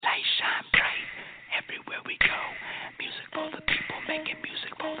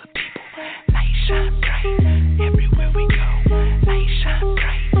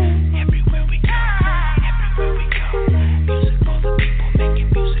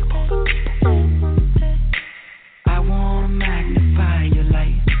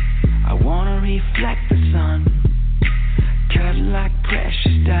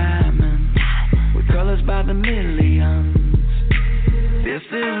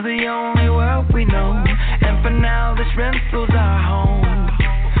we know. And for now, this rental's our home.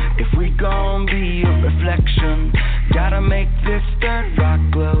 If we gon' be a reflection, gotta make this dirt rock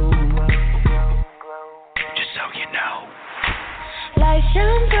glow. Just so you know. Light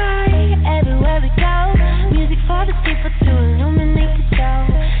shine bright everywhere we go. Music for the people to illuminate the show.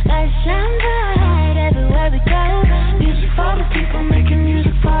 Light shine bright everywhere we go. Music for the people, making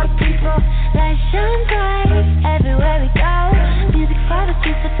music for the people. Light shine bright everywhere we go. Music for the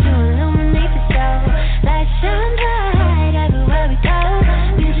people to illuminate the show. Light shine bright everywhere we go.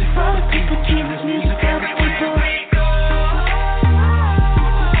 Music for the people, Jesus, music for the people.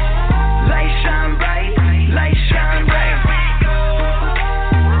 Light shine bright, light shine bright.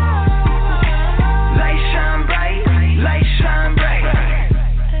 Light shine bright, light shine bright.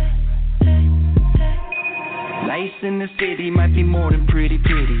 Lights in the city might be more than pretty.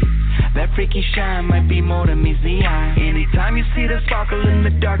 That freaky shine might be more than meets the eye. Anytime you see the sparkle in the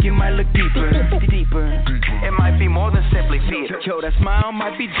dark, you might look deeper. It might be more than simply theater. Yo, that smile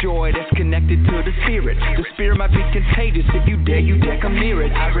might be joy that's connected to the spirit. The spirit might be contagious. If you dare come near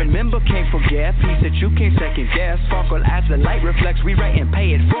it. I remember, can't forget, peace that you can't second guess. Sparkle as the light reflects, rewrite and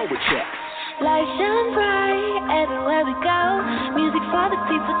pay it forward check. Light shine bright everywhere we go. Music for the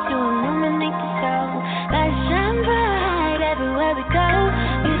people to illuminate the show. Light shine bright everywhere we go.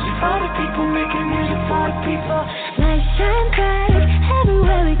 Music for the people, making music for the people. Light shine bright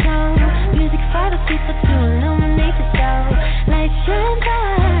everywhere we go. Music for the people to illuminate the show. Light shine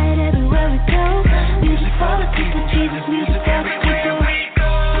bright everywhere we go. Music for the people, Jesus, music for the people.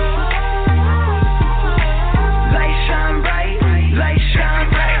 Light shine bright, light shine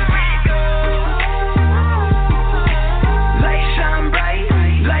bright. Shine bright.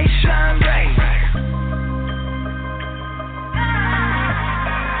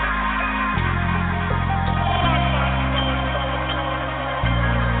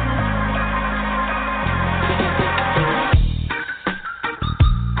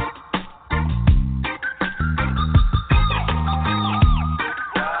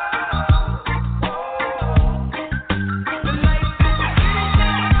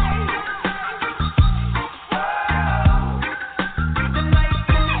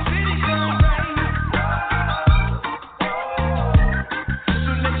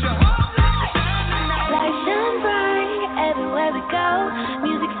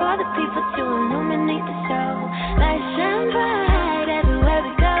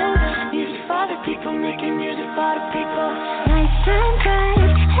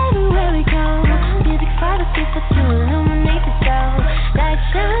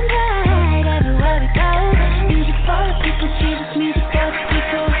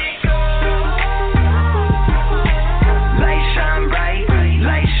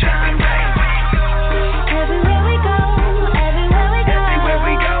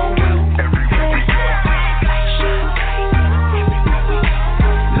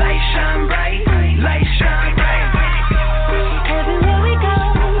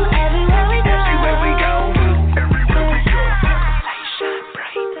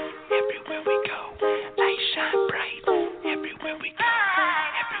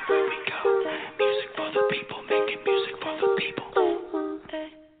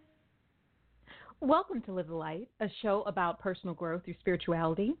 Welcome to Live the Light, a show about personal growth through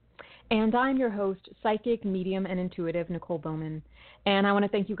spirituality. And I'm your host, psychic, medium, and intuitive, Nicole Bowman. And I want to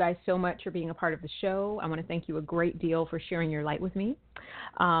thank you guys so much for being a part of the show. I want to thank you a great deal for sharing your light with me.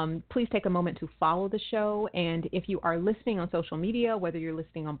 Please take a moment to follow the show. And if you are listening on social media, whether you're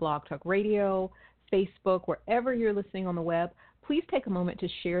listening on Blog Talk Radio, Facebook, wherever you're listening on the web, please take a moment to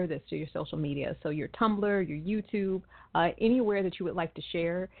share this to your social media. So your Tumblr, your YouTube, anywhere that you would like to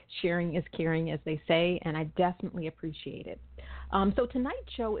share. Sharing is caring, as they say, and I definitely appreciate it. So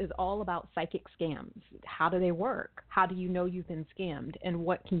tonight's show is all about psychic scams. How do they work? How do you know you've been scammed? And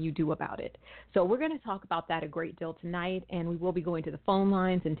what can you do about it? So we're going to talk about that a great deal tonight, and we will be going to the phone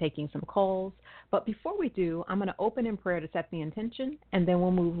lines and taking some calls. But before we do, I'm going to open in prayer to set the intention, and then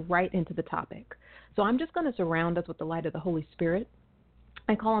we'll move right into the topic. So I'm just going to surround us with the light of the Holy Spirit.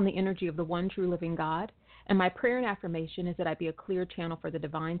 I call on the energy of the one true living God. And my prayer and affirmation is that I be a clear channel for the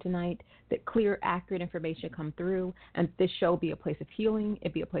divine tonight, that clear, accurate information come through, and this show be a place of healing,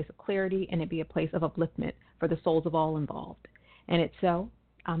 it be a place of clarity, and it be a place of upliftment for the souls of all involved. And it's so.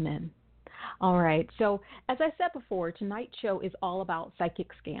 Amen. All right. So as I said before, tonight's show is all about psychic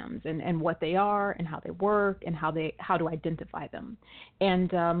scams and what they are and how they work and how to identify them. And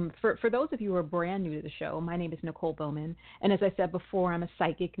for those of you who are brand new to the show, my name is Nicole Bowman. And as I said before, I'm a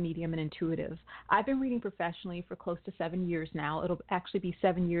psychic, medium, and intuitive. I've been reading professionally for close to 7 years now. It'll actually be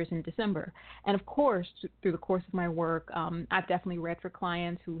 7 years in December. And of course, through the course of my work, I've definitely read for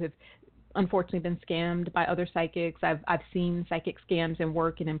clients who have unfortunately been scammed by other psychics. I've seen psychic scams in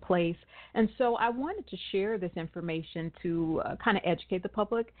work and in place. And so I wanted to share this information to kind of educate the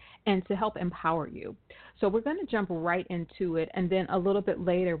public and to help empower you. So we're going to jump right into it, and then a little bit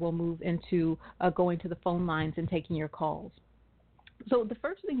later we'll move into going to the phone lines and taking your calls. So the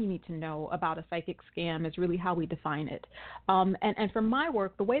first thing you need to know about a psychic scam is really how we define it. And from my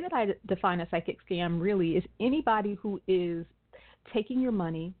work, the way that I define a psychic scam really is anybody who is taking your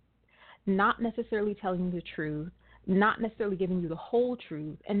money, not necessarily telling you the truth, not necessarily giving you the whole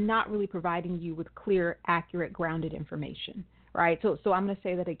truth, and not really providing you with clear, accurate, grounded information, right? So I'm going to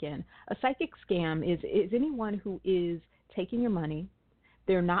say that again. A psychic scam is anyone who is taking your money,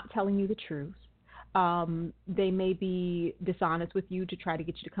 they're not telling you the truth, they may be dishonest with you to try to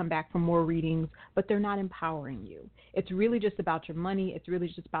get you to come back for more readings, but they're not empowering you. It's really just about your money. It's really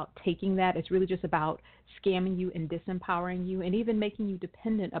just about taking that. It's really just about scamming you and disempowering you and even making you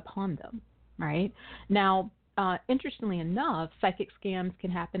dependent upon them, right? Now, interestingly enough, psychic scams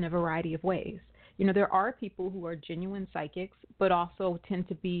can happen a variety of ways. You know, there are people who are genuine psychics, but also tend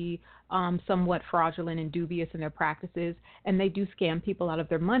to be somewhat fraudulent and dubious in their practices, and they do scam people out of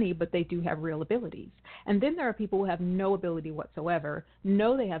their money, but they do have real abilities. And then there are people who have no ability whatsoever,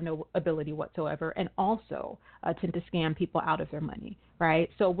 know they have no ability whatsoever, and also tend to scam people out of their money, right?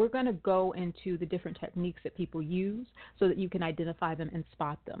 So we're going to go into the different techniques that people use so that you can identify them and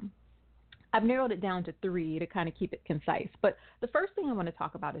spot them. I've narrowed it down to 3 to kind of keep it concise. But the first thing I want to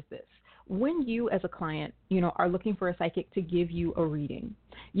talk about is this. When you as a client, are looking for a psychic to give you a reading,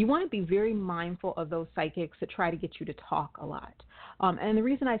 you want to be very mindful of those psychics that try to get you to talk a lot. And the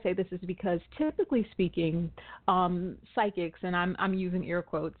reason I say this is because typically speaking, psychics, and I'm using air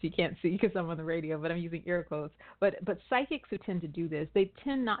quotes, you can't see because I'm on the radio, but I'm using air quotes, but psychics who tend to do this, they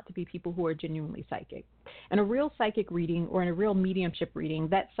tend not to be people who are genuinely psychic. In a real psychic reading or in a real mediumship reading,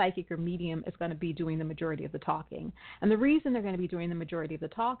 that psychic or medium is going to be doing the majority of the talking. And the reason they're going to be doing the majority of the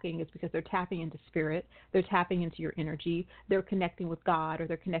talking is because they're tapping into spirit, they're tapping into your energy, they're connecting with God, or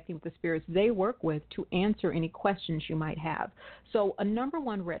they're connecting with the spirits they work with to answer any questions you might have. So a number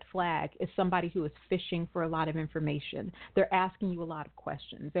one red flag is somebody who is fishing for a lot of information. They're asking you a lot of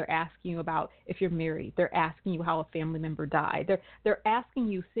questions. They're asking you about if you're married. They're asking you how a family member died. They're asking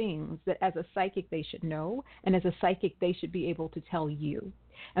you things that as a psychic they should know, and as a psychic they should be able to tell you.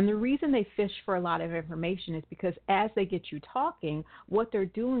 And the reason they fish for a lot of information is because as they get you talking, what they're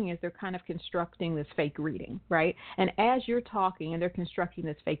doing is they're kind of constructing this fake reading, right? And as you're talking and they're constructing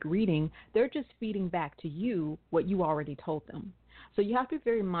this fake reading, they're just feeding back to you what you already told them. So you have to be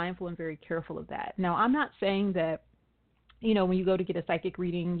very mindful and very careful of that. Now, I'm not saying that when you go to get a psychic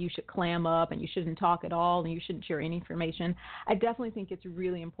reading, you should clam up and you shouldn't talk at all and you shouldn't share any information. I definitely think it's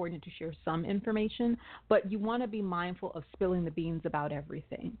really important to share some information, but you want to be mindful of spilling the beans about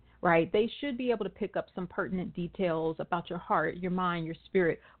everything, right? They should be able to pick up some pertinent details about your heart, your mind, your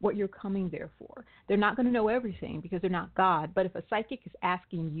spirit, what you're coming there for. They're not going to know everything because they're not God, but if a psychic is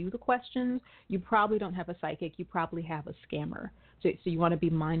asking you the questions, you probably don't have a psychic, you probably have a scammer. So you want to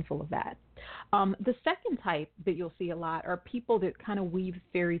be mindful of that. The second type that you'll see a lot are people that kind of weave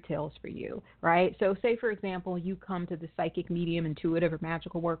fairy tales for you, right? So say, for example, you come to the psychic, medium, intuitive, or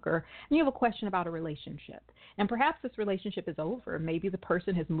magical worker, and you have a question about a relationship. And perhaps this relationship is over. Maybe the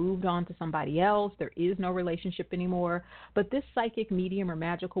person has moved on to somebody else. There is no relationship anymore. But this psychic, medium, or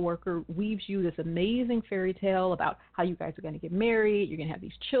magical worker weaves you this amazing fairy tale about how you guys are going to get married, you're going to have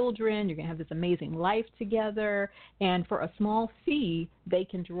these children, you're going to have this amazing life together, and for a small fee, they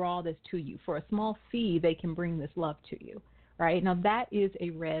can draw this to you. For a small fee, they can bring this love to you, right? Now, that is a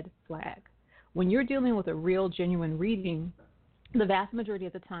red flag. When you're dealing with a real, genuine reading, the vast majority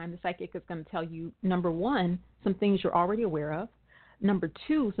of the time, the psychic is going to tell you, number one, some things you're already aware of, number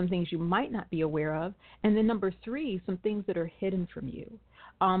two, some things you might not be aware of, and then number three, some things that are hidden from you.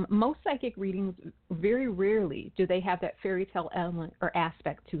 Most psychic readings, very rarely do they have that fairy tale element or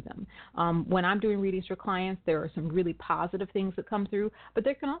aspect to them. When I'm doing readings for clients, there are some really positive things that come through, but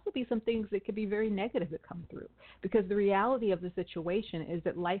there can also be some things that could be very negative that come through, because the reality of the situation is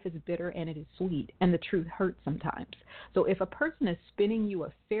that life is bitter and it is sweet, and the truth hurts sometimes. So if a person is spinning you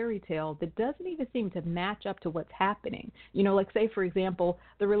a fairy tale that doesn't even seem to match up to what's happening, like say, for example,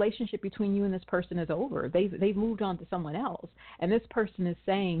 the relationship between you and this person is over. They've moved on to someone else, and this person is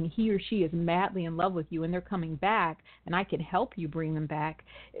saying he or she is madly in love with you and they're coming back and I can help you bring them back,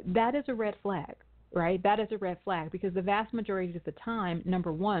 that is a red flag, right? That is a red flag, because the vast majority of the time,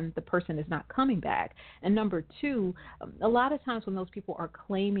 number one, the person is not coming back. And number two, a lot of times when those people are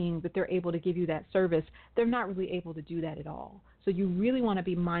claiming that they're able to give you that service, they're not really able to do that at all. So you really want to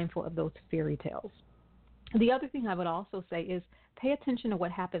be mindful of those fairy tales. The other thing I would also say is pay attention to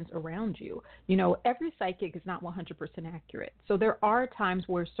what happens around you. You know, every psychic is not 100% accurate. So there are times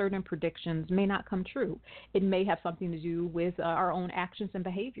where certain predictions may not come true. It may have something to do with our own actions and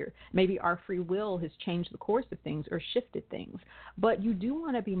behavior. Maybe our free will has changed the course of things or shifted things. But you do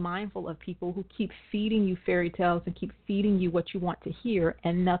want to be mindful of people who keep feeding you fairy tales and keep feeding you what you want to hear,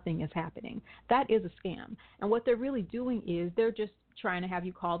 and nothing is happening. That is a scam. And what they're really doing is they're just trying to have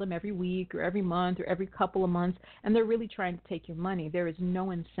you call them every week or every month or every couple of months, and they're really trying to take your money. There is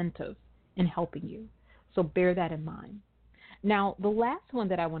no incentive in helping you. So bear that in mind. Now, the last one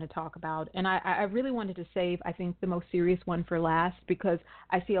that I want to talk about, and I really wanted to save, I think, the most serious one for last, because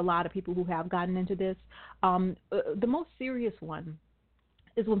I see a lot of people who have gotten into this. The most serious one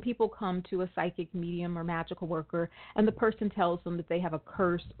is when people come to a psychic, medium, or magical worker, and the person tells them that they have a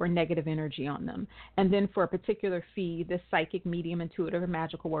curse or negative energy on them. And then for a particular fee, this psychic, medium, intuitive, or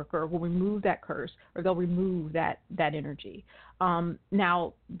magical worker will remove that curse, or they'll remove that energy.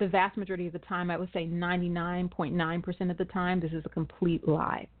 Now, the vast majority of the time, I would say 99.9% of the time, this is a complete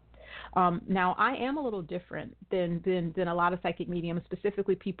lie. Now, I am a little different than a lot of psychic mediums,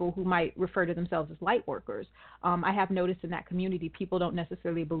 specifically people who might refer to themselves as light workers. I have noticed in that community, people don't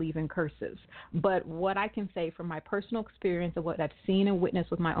necessarily believe in curses. But what I can say from my personal experience of what I've seen and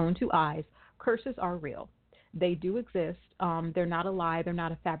witnessed with my own two eyes, curses are real. They do exist. They're not a lie. They're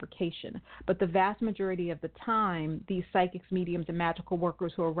not a fabrication. But the vast majority of the time, these psychics, mediums, and magical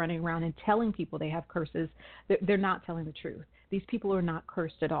workers who are running around and telling people they have curses, they're not telling the truth. These people are not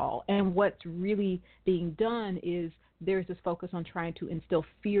cursed at all. And what's really being done is there's this focus on trying to instill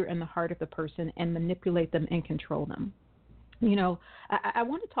fear in the heart of the person and manipulate them and control them. You know, I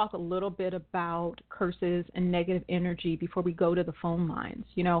want to talk a little bit about curses and negative energy before we go to the phone lines.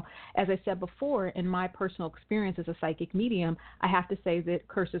 You know, as I said before, in my personal experience as a psychic medium, I have to say that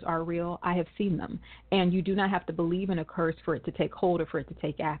curses are real. I have seen them. And you do not have to believe in a curse for it to take hold or for it to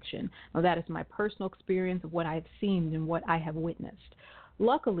take action. Now, that is my personal experience of what I have seen and what I have witnessed.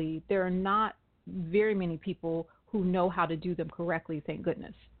 Luckily, there are not very many people who know how to do them correctly, thank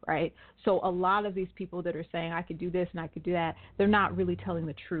goodness, right? So a lot of these people that are saying, I could do this and I could do that, they're not really telling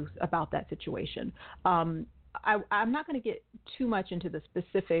the truth about that situation. I'm not going to get too much into the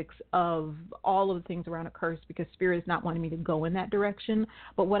specifics of all of the things around a curse because Spirit is not wanting me to go in that direction.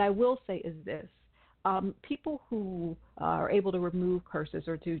 But what I will say is this. People who are able to remove curses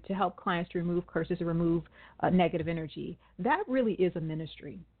or to help clients to remove curses or remove negative energy, that really is a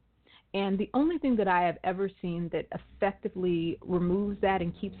ministry. And the only thing that I have ever seen that effectively removes that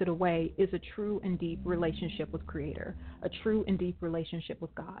and keeps it away is a true and deep relationship with Creator, a true and deep relationship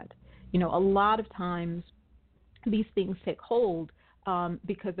with God. You know, a lot of times these things take hold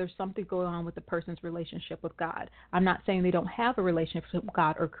because there's something going on with the person's relationship with God. I'm not saying they don't have a relationship with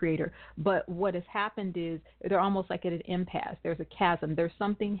God or Creator, but what has happened is they're almost like at an impasse. There's a chasm. There's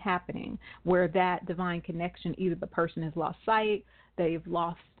something happening where that divine connection, either the person has lost sight, they've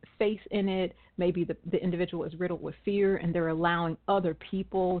lost faith in it, maybe the individual is riddled with fear and they're allowing other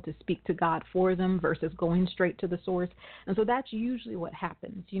people to speak to God for them versus going straight to the source. And so that's usually what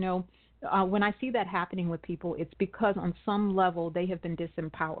happens. You know, when I see that happening with people, it's because on some level they have been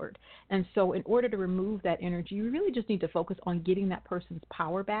disempowered. And so in order to remove that energy, you really just need to focus on getting that person's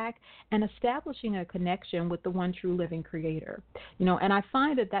power back and establishing a connection with the one true living Creator. You know, and I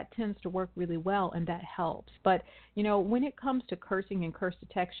find that tends to work really well and that helps. But, you know, when it comes to cursing and curse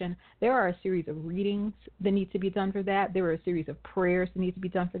detection, there are a series of readings that need to be done for that. There are a series of prayers that need to be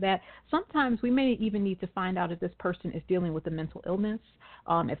done for that. Sometimes we may even need to find out if this person is dealing with a mental illness,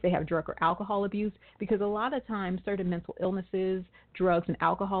 if they have drug or alcohol abuse, because a lot of times certain mental illnesses, drugs and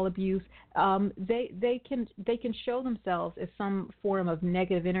alcohol abuse, they can show themselves as some form of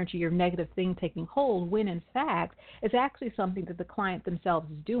negative energy or negative thing taking hold when in fact it's actually something that the client themselves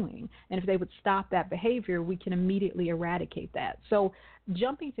is doing. And if they would stop that behavior, we can immediately eradicate that. So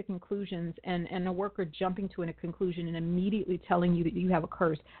jumping to conclusions and a worker jumping to a conclusion and immediately telling you that you have a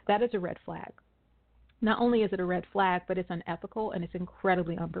curse, that is a red flag. Not only is it a red flag, but it's unethical and it's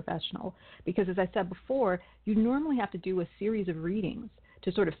incredibly unprofessional. Because as I said before, you normally have to do a series of readings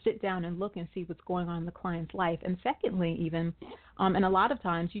to sort of sit down and look and see what's going on in the client's life. And secondly, even, and a lot of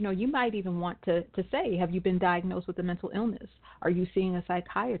times, you know, you might even want to say, have you been diagnosed with a mental illness? Are you seeing a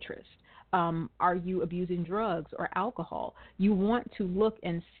psychiatrist? Are you abusing drugs or alcohol? You want to look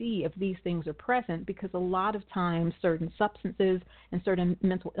and see if these things are present, because a lot of times certain substances and certain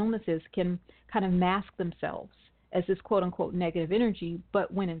mental illnesses can kind of mask themselves as this quote-unquote negative energy,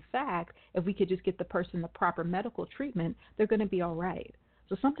 but when in fact, if we could just get the person the proper medical treatment, they're going to be all right.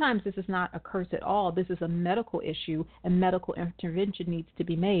 So sometimes this is not a curse at all. This is a medical issue, and medical intervention needs to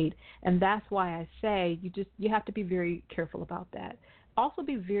be made. And that's why I say you have to be very careful about that. Also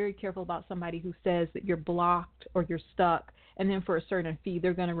be very careful about somebody who says that you're blocked or you're stuck, and then for a certain fee,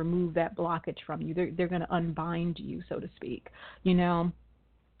 they're going to remove that blockage from you. They're going to unbind you, so to speak. You know,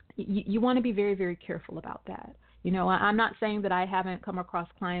 you want to be very, very careful about that. You know, I'm not saying that I haven't come across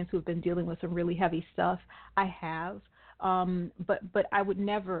clients who have been dealing with some really heavy stuff. I have, but I would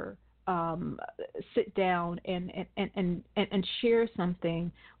never sit down and share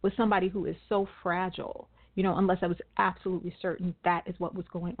something with somebody who is so fragile, you know, unless I was absolutely certain that is what was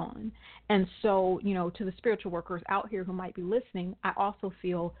going on. And so, you know, to the spiritual workers out here who might be listening, I also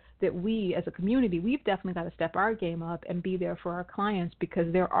feel that we as a community, we've definitely got to step our game up and be there for our clients,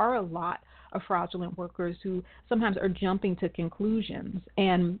 because there are a lot of fraudulent workers who sometimes are jumping to conclusions.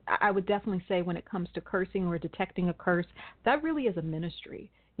 And I would definitely say when it comes to cursing or detecting a curse, that really is a ministry.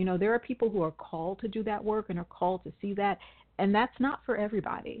 You know, there are people who are called to do that work and are called to see that, and that's not for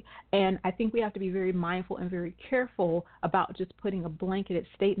everybody. And I think we have to be very mindful and very careful about just putting a blanketed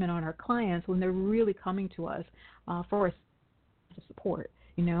statement on our clients when they're really coming to us for support,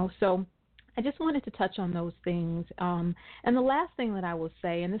 you know. So I just wanted to touch on those things. And the last thing that I will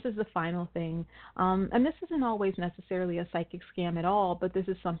say, and this is the final thing, and this isn't always necessarily a psychic scam at all, but this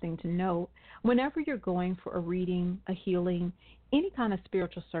is something to note. Whenever you're going for a reading, a healing, any kind of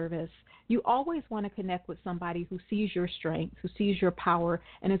spiritual service, you always want to connect with somebody who sees your strength, who sees your power,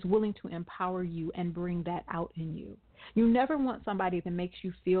 and is willing to empower you and bring that out in you. You never want somebody that makes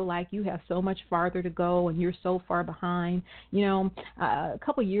you feel like you have so much farther to go and you're so far behind. You know, a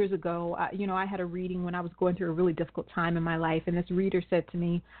couple of years ago, I had a reading when I was going through a really difficult time in my life, and this reader said to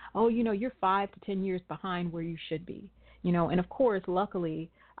me, "Oh, you know, you're 5 to 10 years behind where you should be." You know, and of course,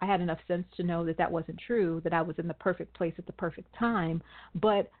 luckily, I had enough sense to know that that wasn't true, that I was in the perfect place at the perfect time.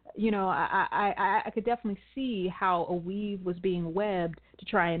 But, you know, I could definitely see how a weave was being webbed to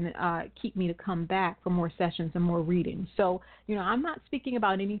try and keep me to come back for more sessions and more readings. So, you know, I'm not speaking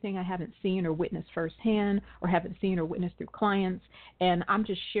about anything I haven't seen or witnessed firsthand or haven't seen or witnessed through clients. And I'm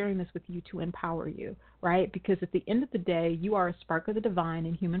just sharing this with you to empower you, right? Because at the end of the day, you are a spark of the divine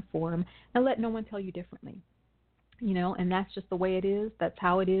in human form, and let no one tell you differently. You know, and that's just the way it is. That's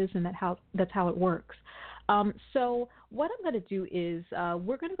how it is, and that's how it works. So what I'm going to do is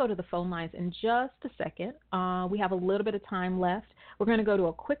we're going to go to the phone lines in just a second. We have a little bit of time left. We're going to go to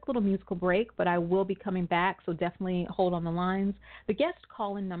a quick little musical break, but I will be coming back, so definitely hold on the lines. The guest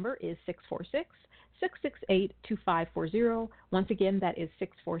call-in number is 646-668-2540. Once again, that is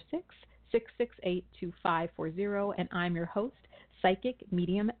 646-668-2540, and I'm your host, psychic,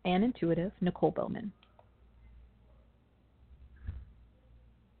 medium, and intuitive, Nicole Bowman.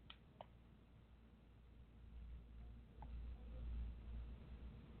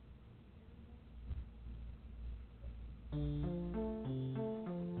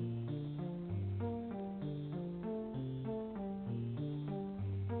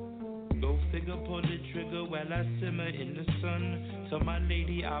 Go figure, pull the trigger while I simmer in the sun. Tell my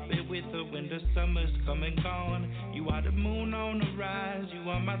lady I'll be with her when the summer's come and gone. You are the moon on the rise, you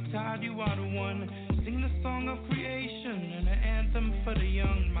are my tide, you are the one. Sing the song of creation and an anthem for the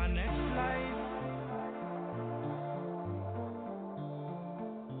young. My next life,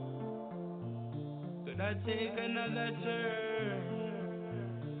 could I take another turn?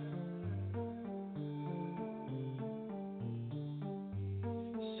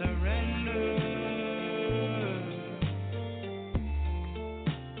 Surrender.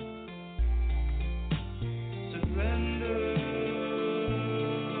 Surrender.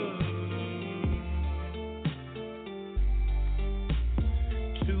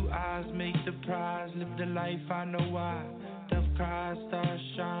 Two eyes make the prize. Live the life I know why. Dove cries, stars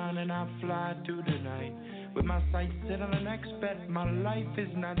shine, and I fly through the night. With my sights set on the next bet, my life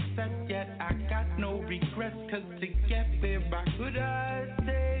is not set yet. I got no regrets, cause to get there, could I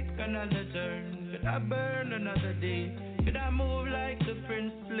take another turn? Could I burn another day? Could I move like the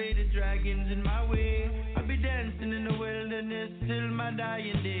prince, slay the dragons in my way? I'll be dancing in the wilderness till my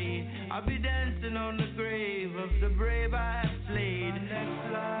dying day. I'll be dancing on the grave of the brave I have slayed.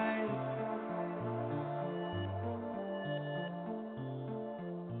 Next life,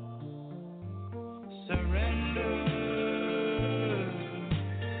 surrender.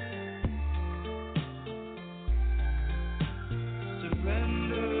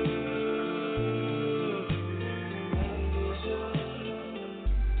 Surrender.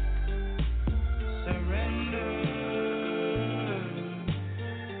 Surrender.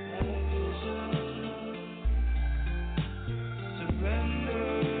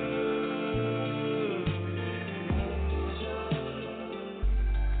 Surrender.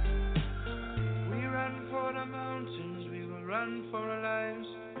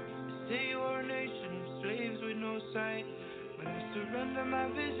 my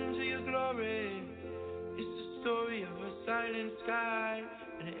vision to your glory. It's the story of a silent sky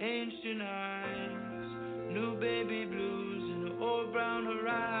and ancient eyes, new baby blues and an old brown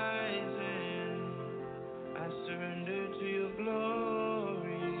horizon. I surrender to your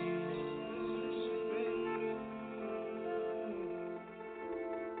glory.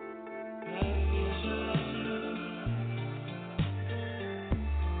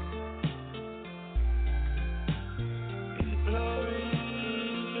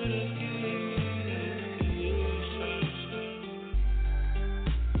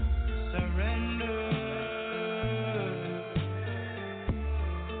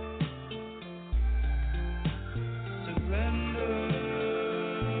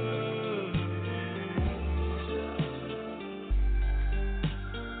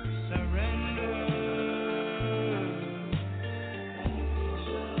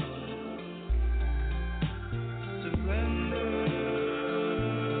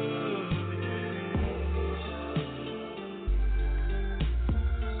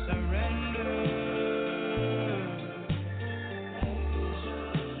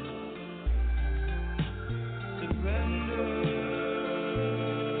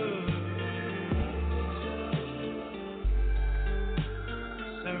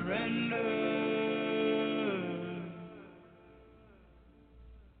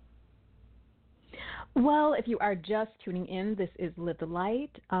 Well, if you are just tuning in, this is Live the Light,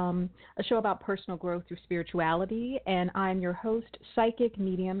 a show about personal growth through spirituality, and I'm your host, psychic,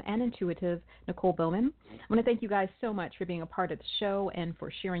 medium, and intuitive, Nicole Bowman. I want to thank you guys so much for being a part of the show and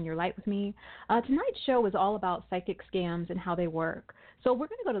for sharing your light with me. Tonight's show is all about psychic scams and how they work. So we're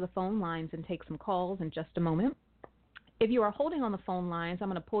going to go to the phone lines and take some calls in just a moment. If you are holding on the phone lines, I'm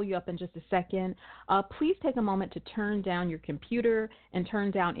going to pull you up in just a second. Please take a moment to turn down your computer and turn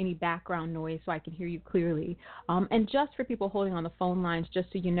down any background noise so I can hear you clearly. And just for people holding on the phone lines,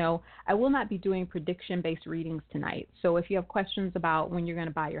 just so you know, I will not be doing prediction-based readings tonight. So if you have questions about when you're going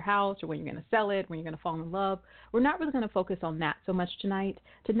to buy your house or when you're going to sell it, when you're going to fall in love, we're not really going to focus on that so much tonight.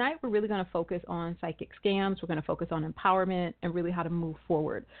 Tonight, we're really going to focus on psychic scams. We're going to focus on empowerment and really how to move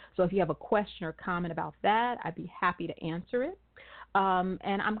forward. So if you have a question or comment about that, I'd be happy to answer it.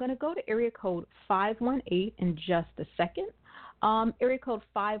 And I'm going to go to area code 518 in just a second. Area code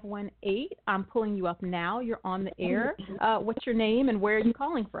 518, I'm pulling you up now. You're on the air. What's your name and where are you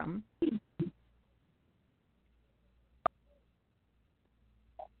calling from?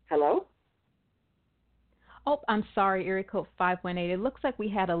 Hello? Oh, I'm sorry, area code 518. It looks like we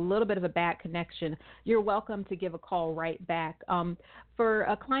had a little bit of a bad connection. You're welcome to give a call right back. For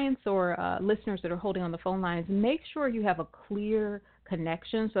clients or listeners that are holding on the phone lines, make sure you have a clear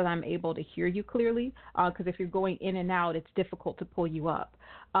connection so that I'm able to hear you clearly, because if you're going in and out, it's difficult to pull you up.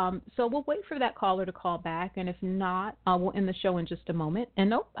 So we'll wait for that caller to call back, and if not, we'll end the show in just a moment. And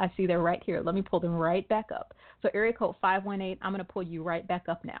nope, I see they're right here. Let me pull them right back up. So area code 518, I'm going to pull you right back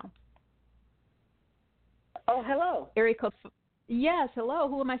up now. Oh, hello. Area code. Yes, hello.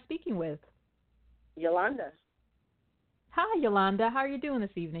 Who am I speaking with? Yolanda. Hi, Yolanda. How are you doing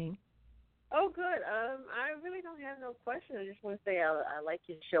this evening? Oh, good. I really don't have no question. I just want to say I like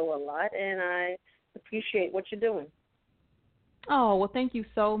your show a lot, and I appreciate what you're doing. Oh, well, thank you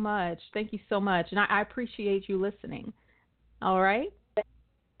so much. Thank you so much. And I appreciate you listening. All right?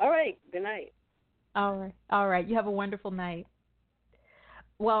 All right. Good night. All right. All right. You have a wonderful night.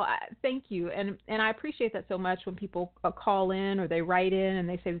 Well, thank you, and I appreciate that so much when people call in or they write in and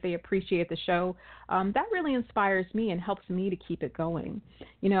they say that they appreciate the show. That really inspires me and helps me to keep it going.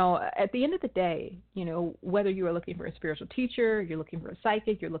 You know, at the end of the day, you know, whether you are looking for a spiritual teacher, you're looking for a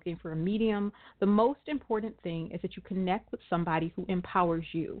psychic, you're looking for a medium, the most important thing is that you connect with somebody who empowers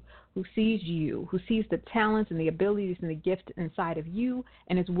you, who sees the talents and the abilities and the gift inside of you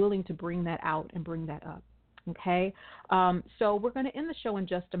and is willing to bring that out and bring that up. Okay, so we're going to end the show in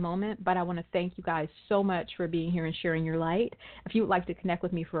just a moment, but I want to thank you guys so much for being here and sharing your light. If you would like to connect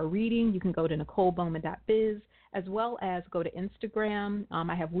with me for a reading, you can go to NicoleBowman.biz, as well as go to Instagram.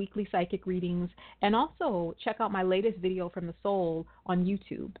 I have weekly psychic readings, and also check out my latest video from the soul on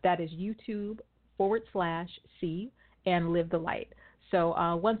YouTube. That is YouTube.com/C and Live the Light. So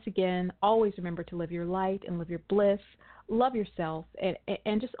once again, always remember to live your light and live your bliss, love yourself,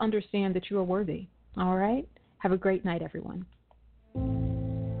 and just understand that you are worthy. All right? Have a great night, everyone.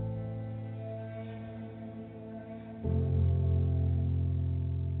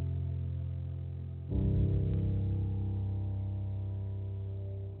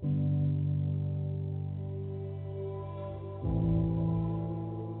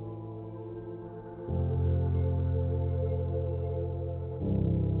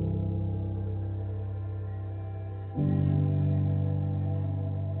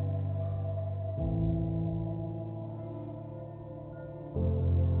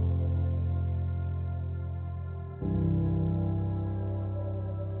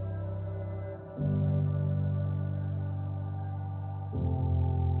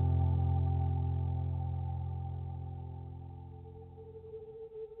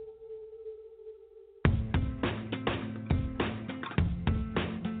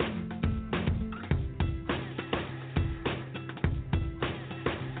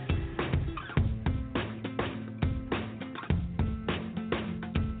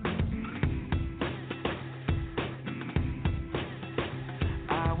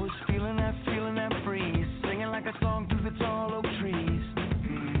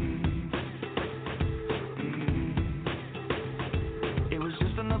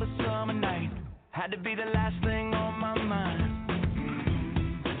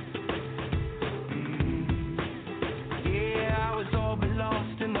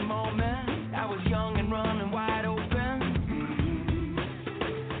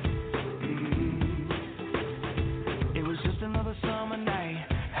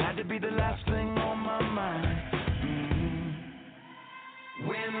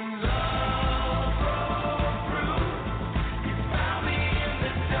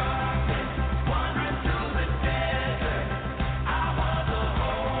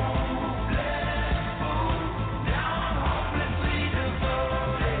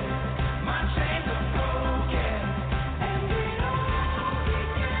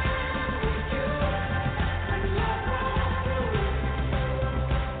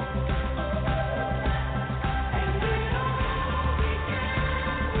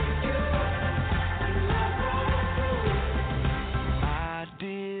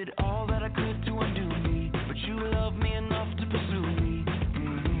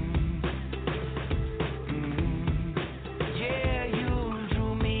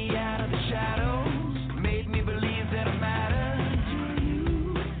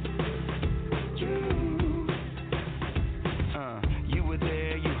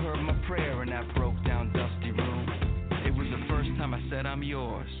 I'm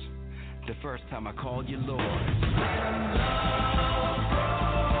yours. The first time I called you Lord.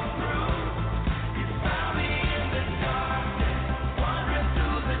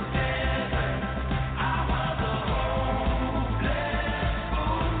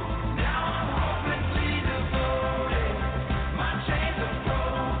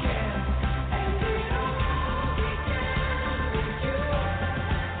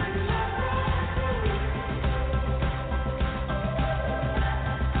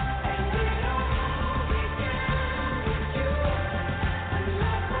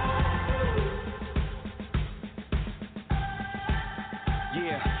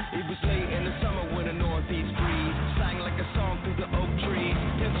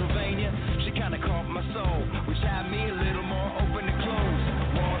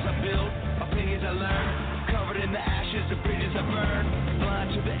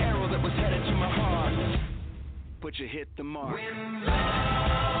 But you hit the mark.